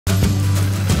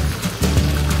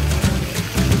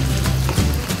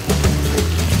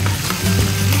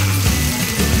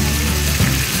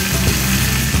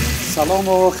سلام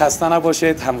و خسته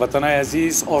نباشید هموطنان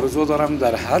عزیز. آرزو دارم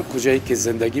در هر کجایی که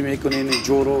زندگی میکنین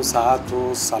جور و صحت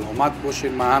و سلامت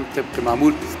باشین. من هم طبق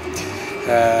معمول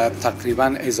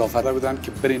تقریبا اضافه بودن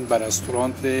که برین به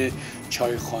رستوران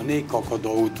چایخانه کاکا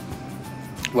داود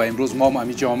و امروز ما هم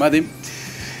همینجا آمدیم.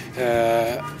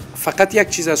 فقط یک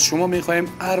چیز از شما میخوایم،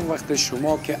 هر وقت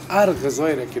شما که هر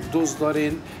غذایی را که دوست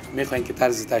دارین میخواین که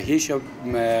طرز تهیهش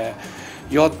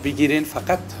یاد بگیرین،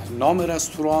 فقط نام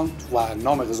رستوران و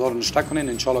نام غذا رو نوشته کنین،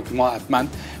 انشالله که ما حتما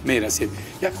میرسیم.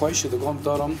 یک خواهش دیگه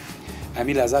دارم،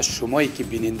 امیل ازش شمایی که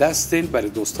بیننده هستین برای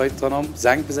دوستایتان هم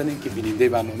زنگ بزنین که بیننده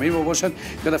برنامه ما باشن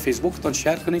یا در فیسبوکتان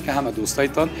شیر کنین که همه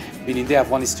دوستایتان بیننده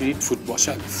افغان استریت فود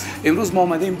باشن. امروز ما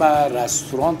آمدیم به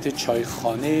رستوران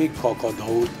چایخانه کاکا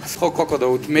داود. خب کاکا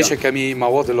داود، میشه کمی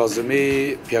مواد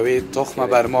لازمه پیاوه تخم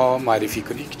بر ما معرفی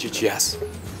کنی که چی هست؟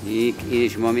 این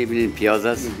شما میبینید پیاز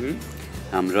است،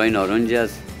 همراه نارنج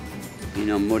است، این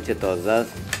هم مرچ تازه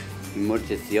است، این مرچ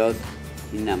سیاه است،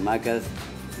 این نمک است،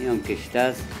 این هم کشته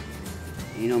است،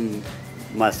 این هم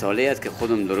مساله است که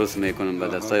خودم درست میکنم به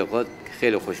دستای خود،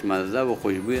 خیلی خوشمزه و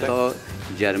خوشبوی تا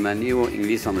جرمنی و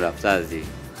انگلیس هم رفته از این.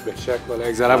 به شک ولی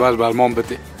یک ذره باز برمان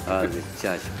بده.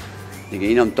 چشم. دیگه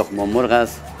این هم تخم مرغ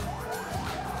است.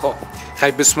 خب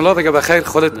خیلی بسم الله دیگه بخیر،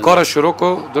 خودت کار شروع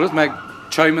کو. درست من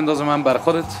چای مندازم من بر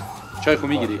خودت، چای خو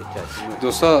میگیری؟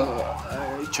 دوستا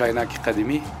چاینک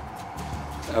قدیمی،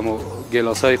 اما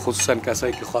گلاسای خصوصا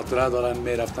کسایی که خاطره دارن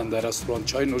میرفتن در رستوران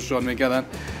چای نوشجان میکردن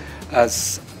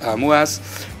از امو است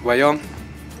و یا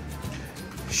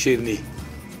شیرنی.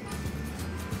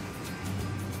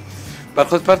 بر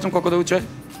خود پرتون کاکا داود چای؟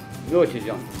 نوشی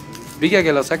جان. بگه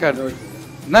گلاسه کرد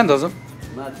نندازم؟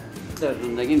 من در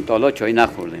زندگیم تالا چای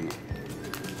نخوردیم.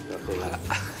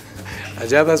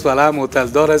 عجب است، ولی هم هتل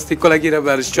دار هستی کلگی را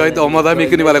برش چای آماده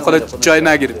میکنی ولی خودت چای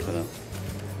نگیری.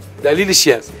 دلیلش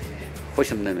چی است؟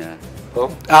 خوشم نمیاد.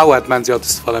 او حتما زیاد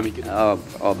استفاده میگیری. آب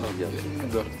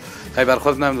زیاد. خیلی بر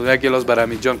خود نمیدونم، یک گلاس برای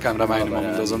امید جان کمرمین ما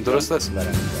میندازم، درست است؟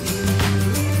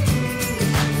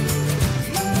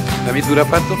 امید دوره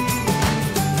پرتون؟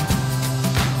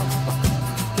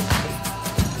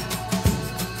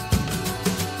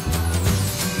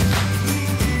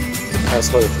 از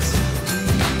خودت است.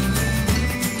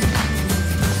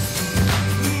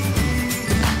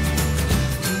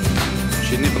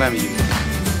 شیرینی خو نمیگیری.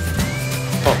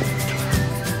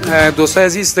 دوستای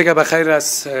عزیز دیگه بخیر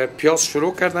از پیاز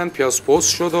شروع کردن، پیاز پوست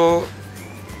شد و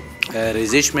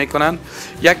ریزش میکنن.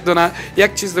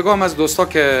 یک چیز دیگه هم از دوستا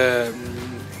که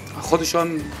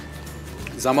خودشان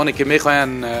زمانی که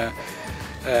میخواین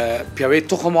پیاوه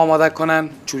تخم آماده کنن،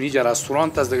 چون اینجا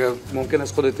رستوران است دیگه ممکن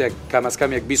است خودت کم از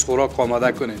کم 20 خوراک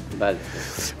آماده کنین. بله.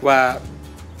 و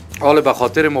حالا به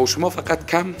خاطر ما و شما فقط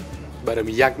کم برای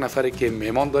یک نفری که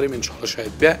مهمان داریم انشالله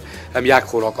شاید بیا هم یک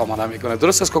خوراک آماده میکنه.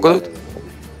 درست است کاکا داود؟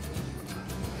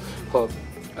 خب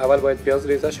اول باید پیاز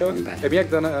ریزه شود. یک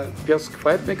دانه پیاز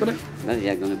کفایت میکنه؟ نه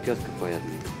یک دانه پیاز کفایت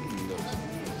میکنه.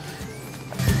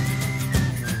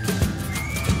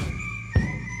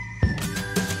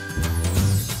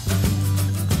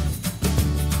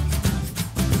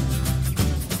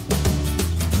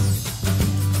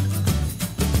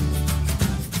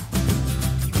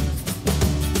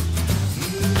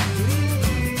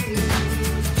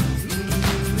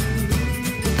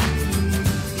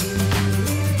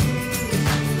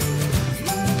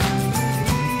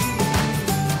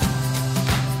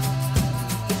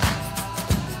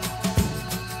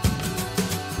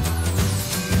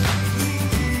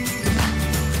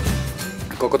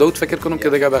 کاکا داود فکر کنم که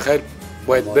دیگه بخیر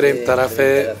باید بریم طرف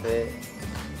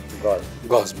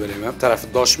گاز بریم، هم طرف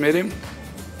داش میریم.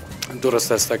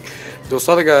 درست است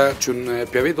دوستا دیگه، چون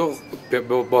پیاوه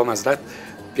با مزرعت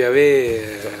پیاوه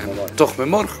تخم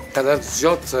مرغ قدر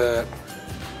زیاد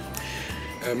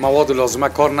مواد لازمه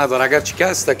کار نداره، اگر چی که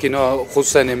هست که اینا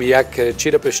خصوصا یک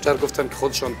چیره پیشتر گفتن که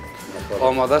خودشون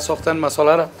آماده ساختن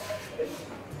مساله را.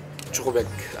 چه خوب یک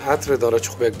عطر داره، چه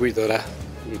خوب یک بوی داره،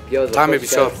 طعم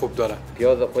بسیار خوب داره.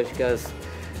 پیاز خشک است،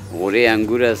 غوره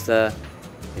انگور است،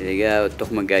 دیگه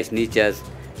تخم گشنیج است،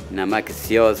 نمک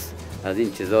سیاه است، از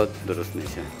این چیزا درست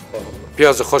میشه.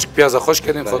 پیاز خشک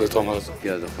کردین خودت آماده.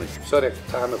 پیاز خشک بسیار یک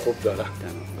طعم خوب داره.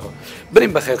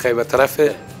 بریم بخیر خیلی به طرف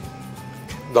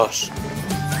داش.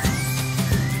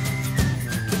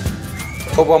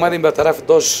 خب آمدیم به طرف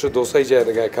داش دوستای جای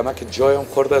دیگه، کمک جایم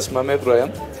خورده است من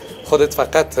میبرایم. خودت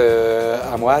فقط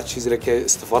اما هر چیزی را که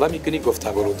استفاده میکنی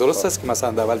گفته برو. درست است که مثلا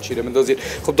اول چی رو مندازید؟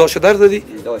 خب داش در دادی؟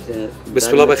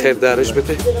 بسم الله بخیر درش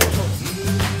بده.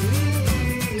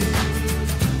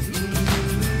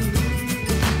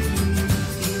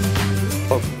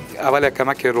 خب اول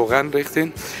کمک روغن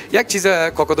ریختین. یک چیز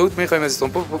کاکا داود میخوایم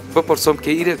ازتون بپرسم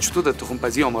که ایره چطور در تخم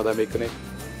پزی آماده میکنه؟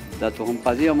 در تخم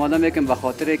پزی آماده میکنیم به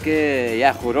خاطر که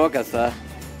یک خوراک است.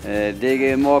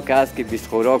 دیگه ما که هست که 20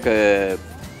 خوراک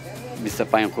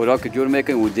 25 خوراک جور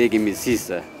میکنیم و دیگه میسی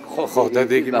است.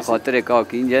 به خاطر که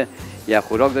اینجا یک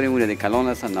خوراک داریم اون کلان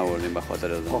هستن نوردیم به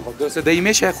خاطر از اون. درسته دی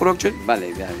میشه یک خوراک چه؟ بله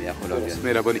یک خوراک.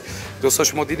 مهربانی. دوستا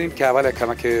شما دیدیم که اول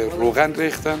کمک روغن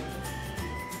ریختن.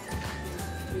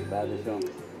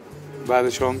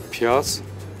 بعدشون پیاز.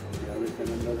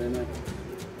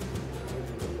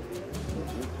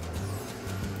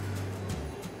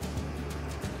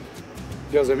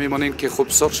 پیاز میمونیم که خوب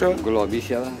سرخ شود. گلابی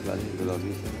شود. بله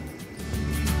گلابی شود.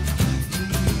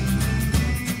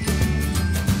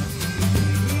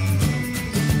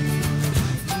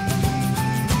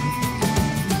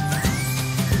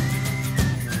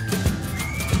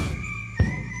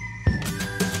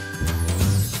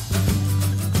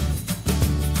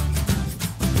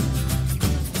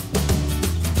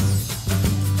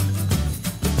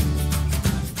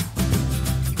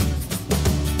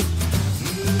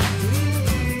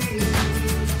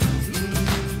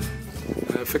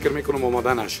 فکر میکنم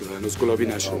آماده نشده، هنوز گلابی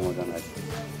نشده.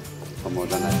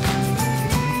 آماده نشده.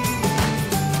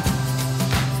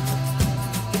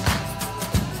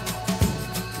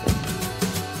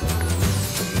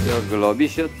 پیاز گلابی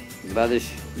شد، بعدش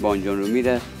بانجان رو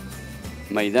میره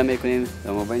میده میکنیم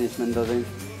و ما بینش مندازیم.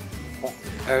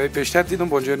 پیشتر دیدم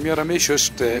بانجان میاره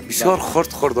میشست بسیار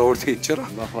خرد آوردی، چرا؟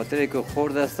 به خاطر که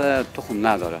خرد است تخم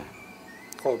نداره.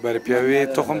 خب برای پیاوه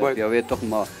تخم باید؟ پیاوه تخم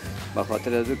ما به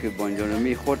خاطر از که بانجان رو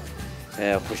میخورد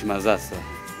خوشمزه است.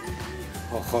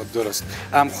 خب درست،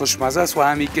 هم خوشمزه است و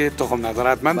همی که تخم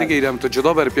ندارد. من دیگه ایرم تو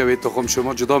جدا برای پیاوه تخم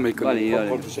شما جدا میکنید.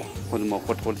 بله خود ما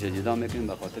خودش جدا میکنیم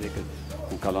به خاطر که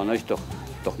اون کلانش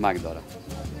تخمک داره.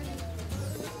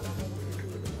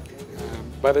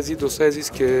 بعد از این دوستای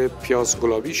عزیز که پیاز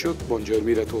گلابی شد بانجان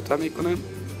میره توته میکنن.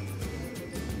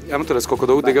 همونطور از کاکا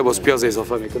داود دیگه باز پیاز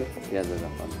اضافه میکنه. پیاز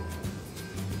اضافه.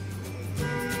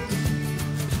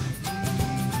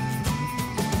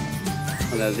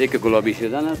 از اینکه گلابی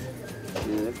شدن است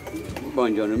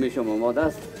بانجان رو میشم آماده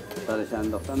است سرش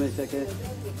انداخته میشه که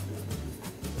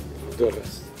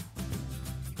درست.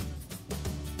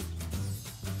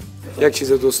 یک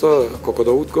چیز دوستا کاکا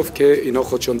داود گفت که اینا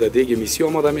خودشون در دیگ میسی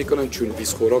آماده میکنن چون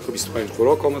 20 خوراک و 25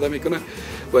 خوراک آماده میکنن،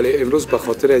 ولی امروز به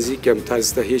خاطر از اینکه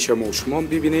طرز تهیه‌اش ما شما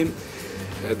ببینیم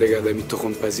دیگه دمی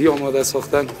تخم پزی آماده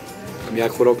ساختن، یک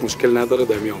خوراک مشکل نداره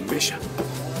دمی هم میشه.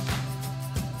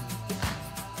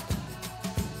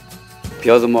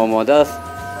 پیاز ما آماده است،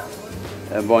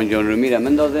 بانجان رو میره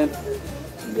مندازیم.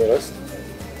 درست.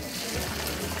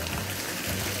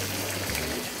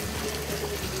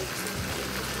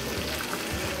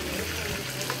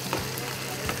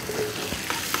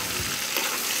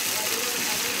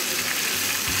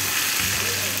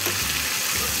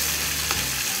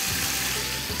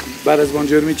 بعد از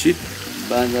بانجان می چی؟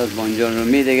 بعد از بانجان رو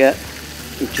می دیگه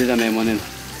این چیزا میمونیم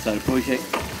سرپوش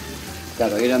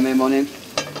کراهی را میمونیم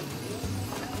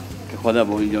که خدا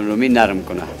بانجان رو می نرم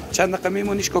کنه. چند دقیقه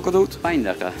میمونیش کاکا داود؟ 5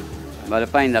 دقیقه. برای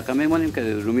 5 دقیقه میمونیم که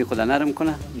رومی خدا نرم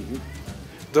کنه.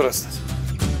 درست است.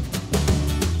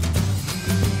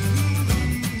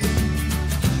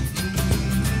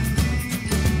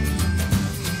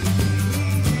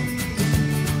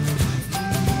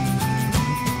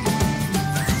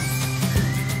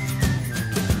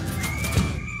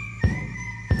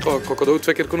 کاکا داود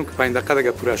فکر کنم که 5 دقیقه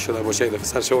دیگه پوره شده باشه، دفعه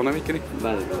سر شما نمیکنی؟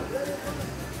 بله.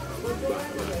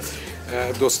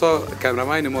 دوستا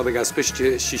کامرامین ما دیگه از پیش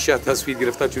شیشه تصویر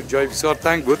گرفته چون جای بسیار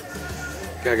تنگ بود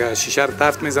که اگر شیشه رو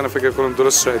تفت میزنه فکر کنم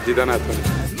درست شاید دیده نتونه.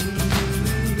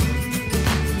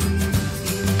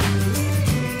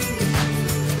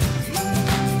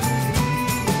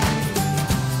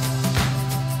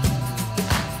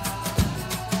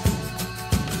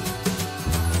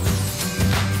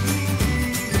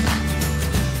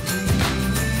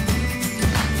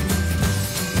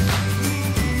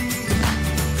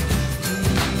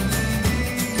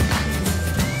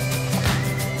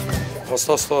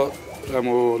 راستا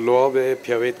امو لعاب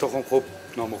پیاوه تخم خوب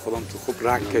نام خودم تو خوب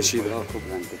رنگ کشیده. خوب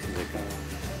رنگ کشیده.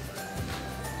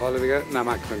 حالا دیگه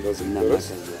نمک بندازیم.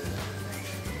 درست؟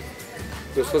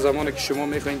 دوستا زمانی که شما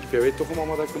میخواین که پیاوه تخم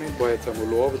آماده کنید باید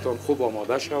امو لعابتان خوب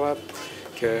آماده شود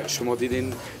که شما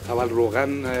دیدین اول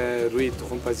روغن روی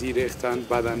تخم پزی ریختن،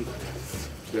 بعدا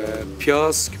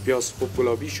پیاز که پیاز خوب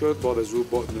گلابی شد، بعد از او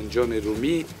بانجان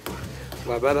رومی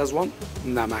و بعد از اون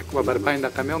نمک و برای 5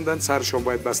 دقیقه میاندن سرشون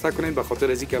باید بسته کنین به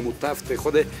خاطر از اینکه مو تفت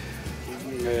خود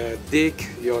دیگ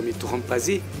یا می تخم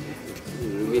پزی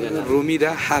رو میره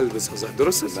حل بسازه.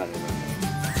 درست است؟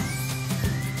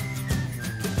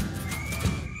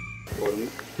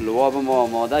 لواب ما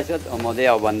آماده شد، آماده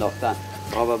آب انداختن.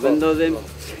 آب بندازیم.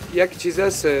 یک چیز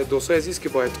است دوستای عزیز که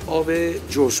باید آب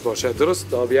جوش باشه،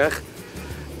 درست؟ آب یخ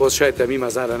باز شاید تمیم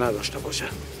مزه نداشته باشه.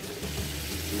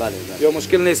 بله. یا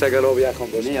مشکل نیست اگر آب یخ هم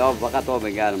باشه؟ نه، آب فقط آب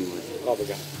گرم باشه. آب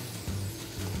گرم.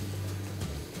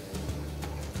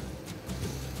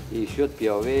 این شد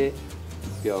پیاوه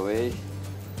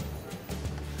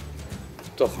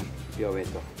تخم.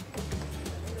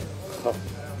 خب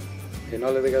این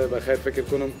حال دیگه بخیر فکر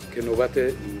کنم که نوبت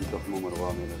تخم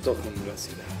مرغ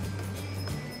رسیده.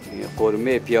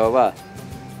 قرمه پیاوه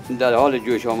در حال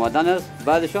جوش آمدن است.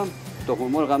 بعدش هم تخم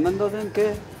مرغ میندازیم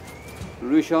که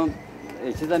رویش هم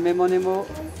چیزا میمانیم و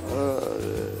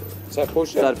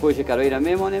سرپوش کرایی را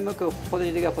میمانیم که خودش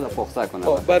دیگه خود پخته کنه.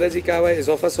 بعد از اینکه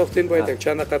اضافه ساختین باید یک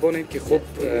چند دقیقه بانیم که خوب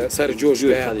سر جوش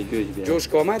بیاد. جوش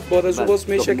کامد بعد از او باز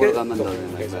میشه که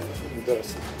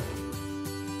درست.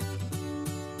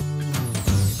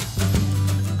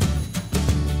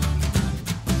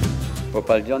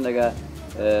 پل جان دیگه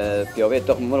پیاوه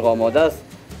تخم مرغ آماده است،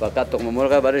 فقط تخم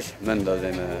مرغ برش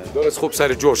مندازیم. درست خوب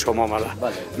سر جوش هم آمده.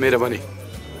 مهربانی.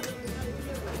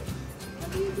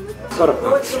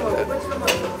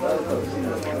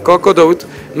 کاکا داود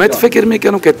من فکر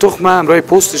میکنم که تخم همراه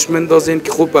پوستش مندازین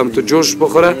که خوب هم تو جوش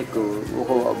بخوره.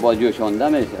 با جوشانده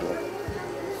میشه.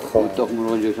 تخم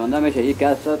مرغ جوشانده میشه. یک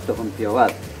است تخم پیاوه.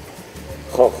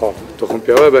 خب تخم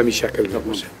پیاوه به می شکل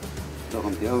میشه.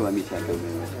 تخم پیاوه به می شکل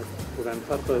میشه.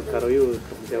 فرق کرایی و تخم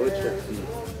پیاوه چیه؟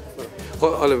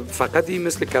 خب حالا فقط این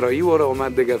مثل کرایی واره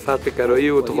آمد دیگر فرق کرایی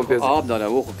و تخم پیاوه آب داره.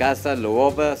 او خو کاست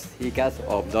لواب است، یک کاست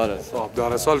آبدار است.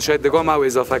 آبدار سال شاید دیگه ما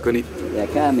اضافه کنید.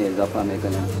 یکم اضافه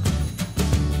میکنیم.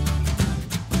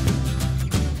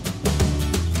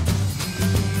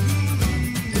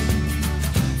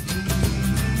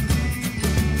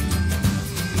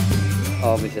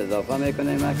 آبش اضافه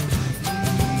میکنیم.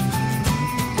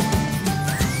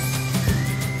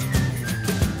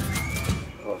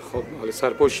 خب حالا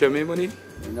سرپوش میمونی؟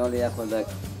 این حالا یک خورده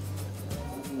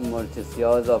مرچ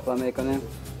سیاه اضافه میکنیم.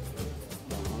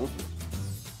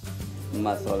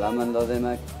 مساله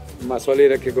مندازیم. مساله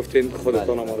را که گفتین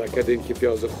خودتان آماده کردین که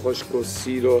پیاز خشک و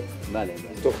سیر و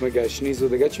تخم گشنیز و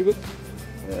دیگه چی بود؟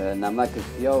 نمک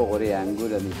سیاه و قوره انگور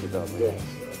میشه دارم.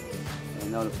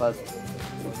 اینا رو پس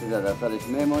در سرش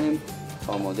میمونیم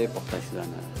آماده پخته شدن.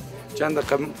 چند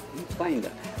دقیقه؟ 5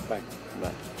 دقیقه.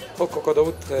 خب کاکا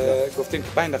داود گفتین که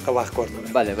 5 دقیقه وقت کار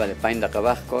داره. بله 5 دقیقه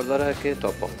وقت کار داره که تا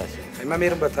پخته شه. من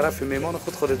میرم به طرف میمان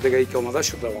خودت دیگه ای که آماده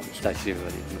شد روان شد. تشریف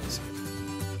برید.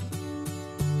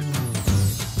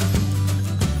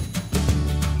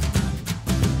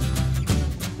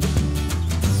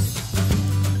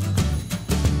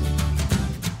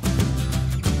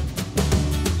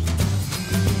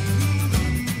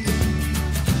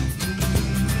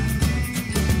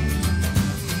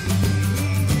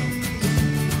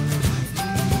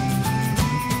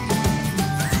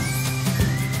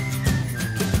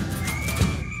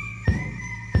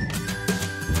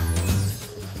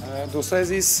 دوستای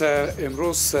عزیز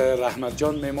امروز رحمت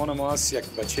جان میمان ما است. یک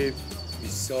بچه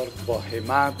بسیار با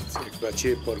همت، یک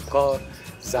بچه پرکار،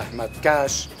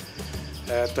 زحمتکش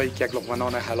تا یک لقمه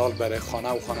نان حلال برای خانه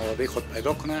و خانواده خود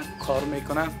پیدا کنه کار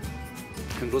میکنه.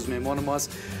 امروز میمان ما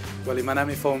است ولی من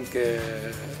نمیفهم که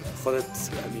خودت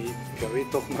پیاوه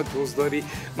تخم دوست داری.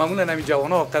 معمولا همین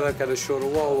جوانا قدر کرده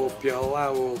شوروا و پیاوه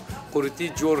و قروتی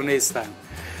جور نیستن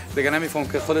دیگه. نمیفهم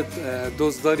که خودت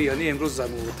دوست داری. یعنی امروز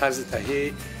طرز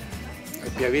تهیه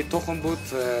پیاوه تخم بود.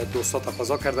 دوستا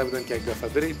تقاضا کرده بودن که یک دفعه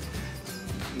بریم.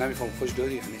 نمیفهم خوش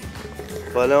داری یعنی؟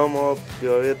 بله ما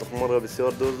پیاوه تخم مرغ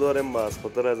بسیار دوست داریم و از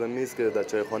خاطر از این است که در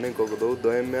چایخانه کاکا داود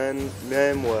دائم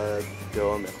میایم و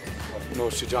پیاوه میخوریم.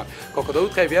 نوش جان. کاکا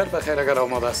داود خیلی بیار بخیر اگر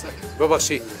آماده است.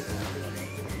 ببخشید.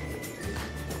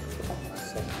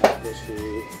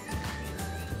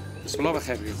 بسم الله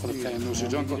بخیر بگیر. خودت خیلی نوش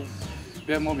جان کن.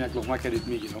 بیا ما یک لقمه کردید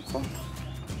میگیرم. خب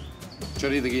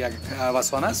چوری دیگه یک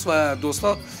وسوانه است و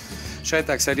دوستا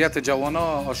شاید اکثریت جوانا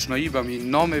آشنایی با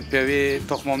نام پیاوه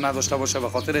تخم نداشته باشه به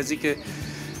خاطر از اینکه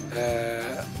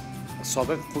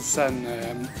سابق خصوصا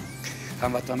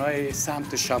هموطنای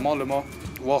سمت شمال ما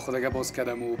واخد اگه باز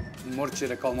کردم و مرچ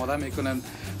را آماده میکنن.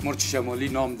 مرچ شمالی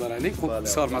نام داره. خوب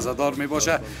بسیار مزه‌دار می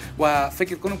باشه و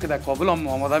فکر کنم که در کابل هم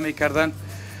آماده میکردن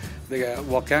دیگه.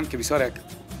 واقعا که بسیار یک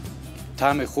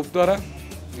طعم خوب داره.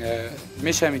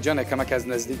 میشه همین جان کمک از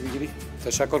نزدیک بگیری؟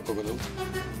 تشکر کاکا داود.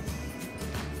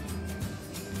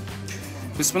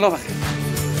 بسم الله بخیر.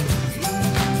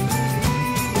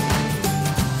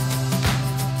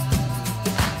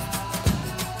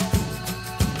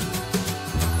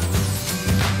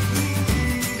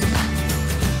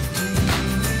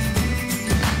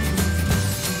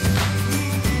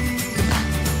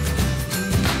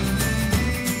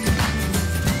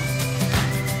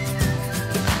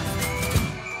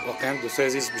 واقعا دوستای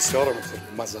عزیز بسیار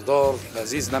مزه‌دار،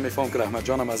 لذیذ. نمیفهم که رحمت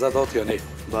جان مزه داد یا نه.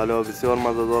 بله بسیار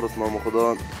مزه‌دار است. نام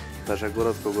خدا تشکر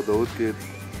از کاکو داود که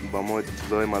با ما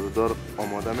چیزای مزه‌دار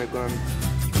آماده میکنن.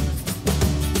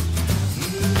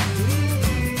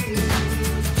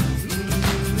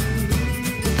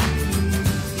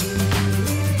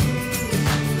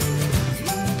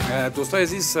 دوستای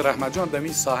عزیز، رحمت جان در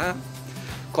این ساحه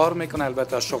کار میکنه،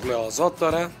 البته شغل آزاد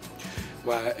داره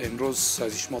و امروز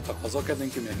از شما تقاضا کردیم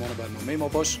که مهمان برنامه ما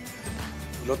باش.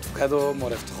 لطف کرد و ما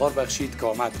افتخار بخشید که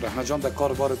آمد. رحمت جان در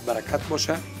کار بارت برکت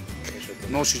باشه.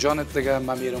 نوش جانت دیگه.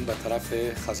 من میرم به طرف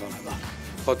خزانه دار.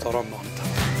 خود آرام مانتا.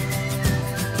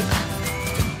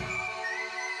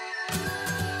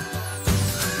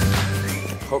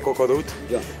 خب کاکا داود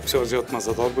بسیار زیاد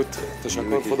مزه‌دار بود.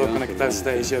 تشکر. خدا کنه که دست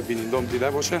ایجا بینندام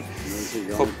دیده باشه.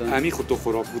 خب امی خود تو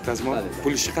خوراک بود از ما.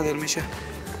 پولش چقدر میشه؟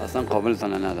 اصلا قابل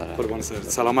تانه نداره. قربان سر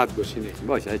سلامت باشین.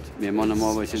 باشه مهمان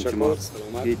ما باشین شما.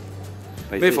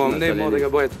 میفهم نه ما دیگه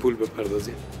باید پول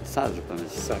بپردازیم. 100 روپیه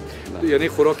میشه. یعنی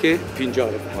خوراک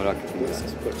 50 روپیه. خوراک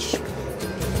باشه.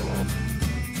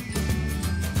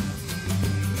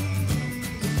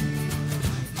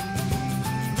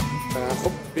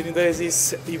 خب بیننده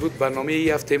عزیز، این بود برنامه ای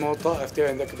هفته ما. تا هفته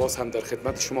آینده که باز هم در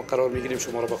خدمت شما قرار میگیریم.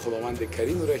 شما را به خداوند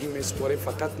کریم و رحیم میسپاریم.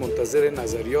 فقط منتظر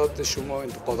نظریات شما،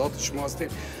 انتقادات شما هستیم.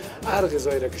 هر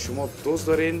غذایی را که شما دوست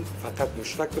دارین فقط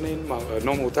مشترک کنین،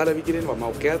 نام هتل بگیرین و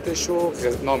موقعیتش و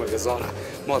نام غذا را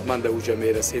ما حتما در اوجا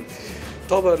میرسیم.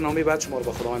 تا برنامه بعد شما را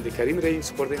به خداوند کریم رحیم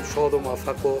سپردیم. شاد و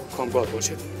موفق و کامیاب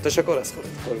باشید. تشکر از خودت.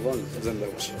 قربان زنده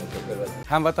باشید.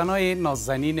 هموطنای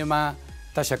نازنین ما،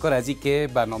 تشکر از اینکه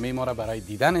برنامه ما را برای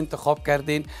دیدن انتخاب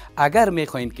کردین. اگر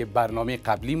میخواین که برنامه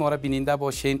قبلی ما را بیننده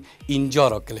باشین، اینجا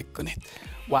را کلیک کنید.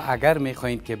 و اگر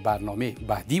میخواین که برنامه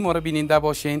بعدی ما را بیننده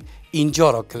باشین،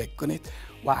 اینجا را کلیک کنید.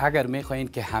 و اگر میخواین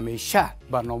که همیشه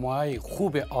برنامه‌های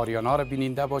خوب آریانا را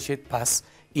بیننده باشید، پس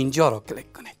اینجا را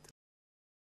کلیک کنید.